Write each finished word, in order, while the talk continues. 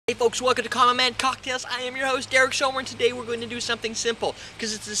folks, welcome to Common Man Cocktails. I am your host, Derek Schomer, and today we're going to do something simple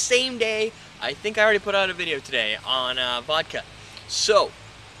because it's the same day. I think I already put out a video today on vodka. So,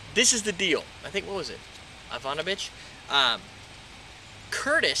 this is the deal. I think, what was it? Ivanovich?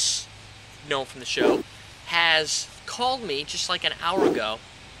 Curtis, known from the show, has called me just like an hour ago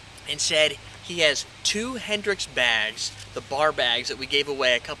and said he has 2 Hendricks bags, the bar bags that we gave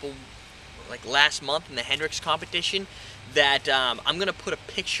away a couple, like last month in the Hendricks competition, that I'm going to put a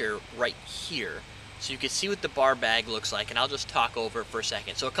picture right here so you can see what the bar bag looks like, and I'll just talk over it for a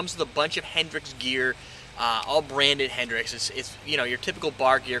second. So it comes with a bunch of Hendricks gear, all branded Hendricks. It's you know, your typical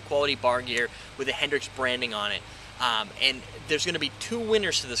bar gear, quality bar gear with a Hendricks branding on it. And there's going to be 2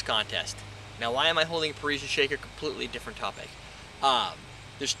 winners to this contest. Now, why am I holding a Parisian shaker? Completely different topic.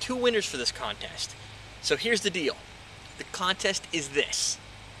 There's 2 winners for this contest. So here's the deal. The contest is this.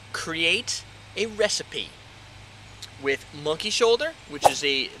 Create a recipe with Monkey Shoulder, which is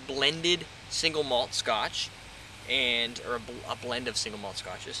a blended single malt scotch, or a blend of single malt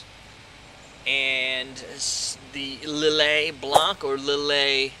scotches, and the Lillet Blanc or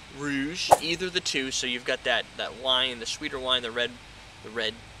Lillet Rouge, either the two. So you've got that wine, the sweeter wine, the red.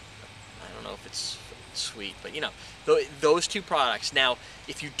 I don't know if it's sweet, but you know, those 2 products. Now,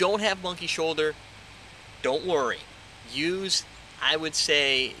 if you don't have Monkey Shoulder, don't worry. Use, I would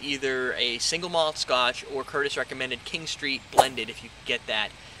say, either a single malt scotch or Curtis recommended King Street blended if you get that,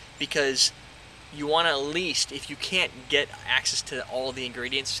 because you want to, at least, if you can't get access to all the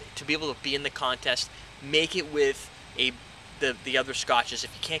ingredients, to be able to be in the contest, make it with the other scotches.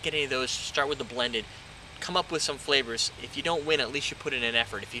 If you can't get any of those, start with the blended. Come up with some flavors. If you don't win, at least you put in an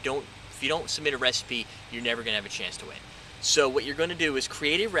effort. If you don't submit a recipe, you're never going to have a chance to win. So what you're going to do is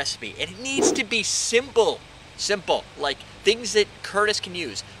create a recipe, and it needs to be simple. Simple, like things that Curtis can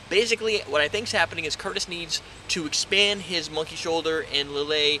use. Basically, what I think is happening is Curtis needs to expand his Monkey Shoulder and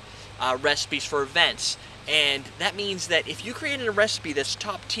Lillet recipes for events, and that means that if you created a recipe that's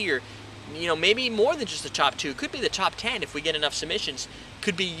top tier, you know, maybe more than just the top 2, could be the top 10 if we get enough submissions,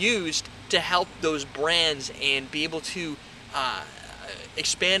 could be used to help those brands and be able to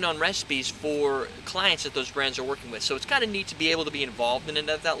expand on recipes for clients that those brands are working with. So it's kind of neat to be able to be involved in it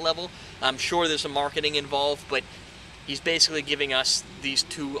at that level. I'm sure there's some marketing involved, but he's basically giving us these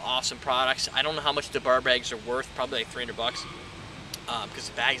 2 awesome products. I don't know how much the bar bags are worth, probably like $300, because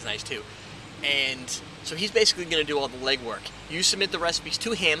the bag's nice too. And so he's basically going to do all the legwork. You submit the recipes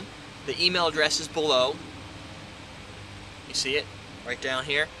to him. The email address is below. You see it right down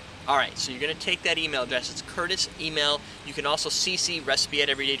here? Alright, so you're going to take that email address. It's Curtis email. You can also CC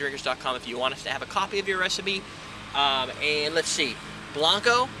recipe@everydaydrinkers.com if you want us to have a copy of your recipe. And let's see,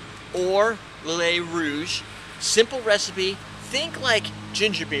 Blanco or Lillet Rouge. Simple recipe. Think like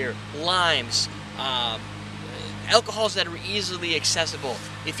ginger beer, limes, alcohols that are easily accessible.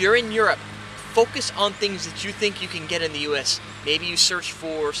 If you're in Europe, focus on things that you think you can get in the U.S. Maybe you search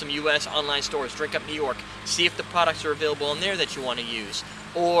for some U.S. online stores, Drink Up New York, see if the products are available in there that you want to use,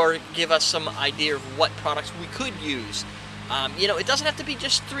 or give us some idea of what products we could use. You know, it doesn't have to be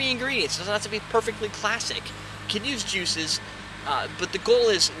just 3 ingredients. It doesn't have to be perfectly classic. You can use juices, but the goal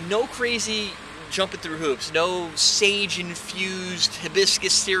is no crazy jumping through hoops, no sage-infused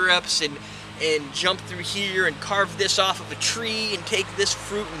hibiscus syrups and jump through here and carve this off of a tree and take this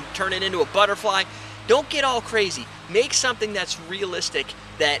fruit and turn it into a butterfly. Don't get all crazy. Make something that's realistic,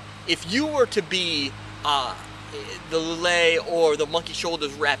 that if you were to be the Lillet or the Monkey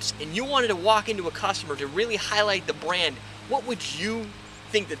Shoulders reps and you wanted to walk into a customer to really highlight the brand, what would you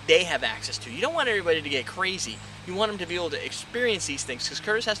think that they have access to? You don't want everybody to get crazy. You want them to be able to experience these things, because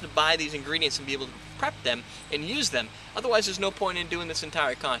Curtis has to buy these ingredients and be able to prep them and use them. Otherwise, there's no point in doing this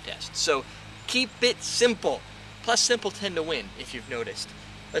entire contest. So keep it simple. Plus, simple tend to win, if you've noticed.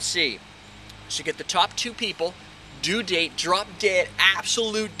 Let's see. So get the top 2 people, due date, drop dead,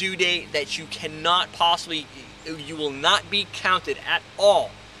 absolute due date that you cannot possibly, you will not be counted at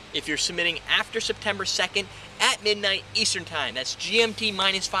all if you're submitting after September 2nd at midnight Eastern Time. That's GMT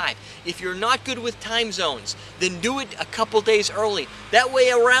 -5. If you're not good with time zones, then do it a couple days early. That way,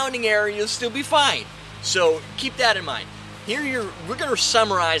 a rounding error, you'll still be fine. So keep that in mind. Here we're going to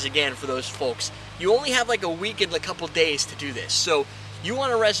summarize again for those folks. You only have like a week and a couple days to do this. So you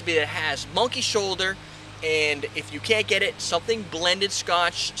want a recipe that has Monkey Shoulder, and if you can't get it, something blended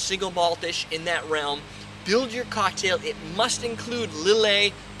scotch, single maltish in that realm. Build your cocktail. It must include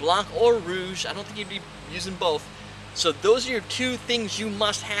Lillet, Blanc, or Rouge. I don't think you'd be using both. So those are your 2 things you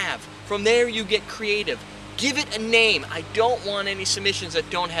must have. From there, you get creative. Give it a name. I don't want any submissions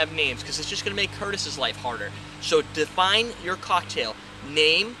that don't have names, because it's just going to make Curtis's life harder. So define your cocktail.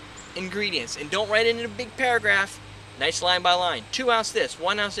 Name, ingredients. And don't write it in a big paragraph. nice line by line. 2 ounce this,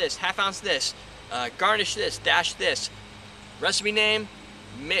 1 ounce this, ½ ounce this, garnish this, dash this. Recipe name,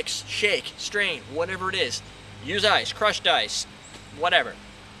 mix, shake, strain, whatever it is. Use ice, crushed ice, whatever.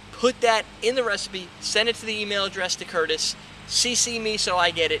 Put that in the recipe, send it to the email address to Curtis, CC me so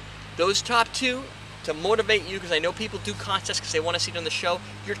I get it. Those top 2, to motivate you, because I know people do contests because they want to see it on the show,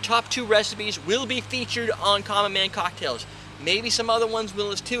 your top 2 recipes will be featured on Common Man Cocktails. Maybe some other ones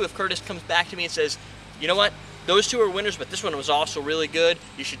will as too if Curtis comes back to me and says, you know what, those 2 are winners, but this one was also really good,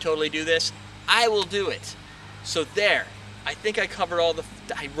 you should totally do this. I will do it. So there, I think I covered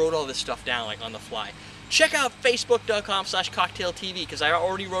I wrote all this stuff down like on the fly. Check out facebook.com/cocktailtv because I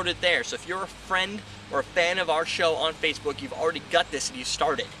already wrote it there. So if you're a friend or a fan of our show on Facebook, you've already got this and you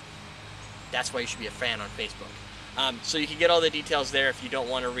started. That's why you should be a fan on Facebook. So you can get all the details there if you don't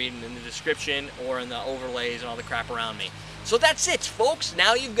want to read them in the description or in the overlays and all the crap around me. So that's it, folks.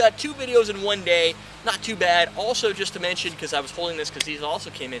 Now you've got 2 videos in one day. Not too bad. Also, just to mention, because I was holding this because these also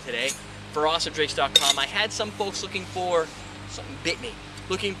came in today, for AwesomeDrinks.com, I had some folks looking for, something bit me,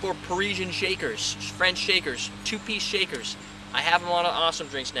 looking for Parisian shakers, French shakers, 2-piece shakers. I have them on Awesome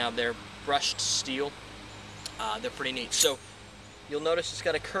Drinks now. They're brushed steel. They're pretty neat. So you'll notice it's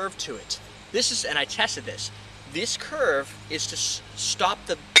got a curve to it. This is, and I tested this. This curve is to stop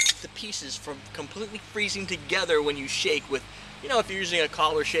the pieces from completely freezing together when you shake with, you know, if you're using a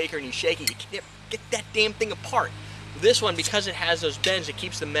collar shaker and you shake it, you can't get that damn thing apart. This one, because it has those bends, it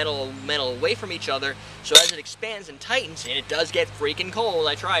keeps the metal away from each other, so as it expands and tightens, and it does get freaking cold,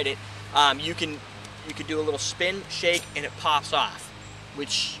 I tried it, you can do a little spin, shake, and it pops off,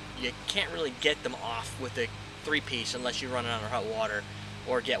 which you can't really get them off with a 3-piece unless you run it under hot water,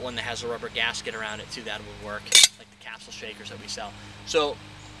 or get one that has a rubber gasket around it too. That would work, like the capsule shakers that we sell. So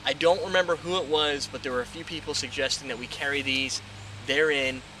I don't remember who it was, but there were a few people suggesting that we carry these. They're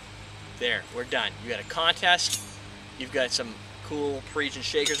in. There, we're done. You got a contest. You've got some cool Parisian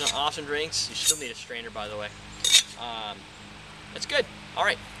shakers on Awesome Drinks. You still need a strainer, by the way. That's good. All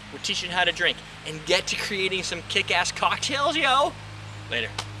right, we're teaching you how to drink and get to creating some kick-ass cocktails, yo. Later.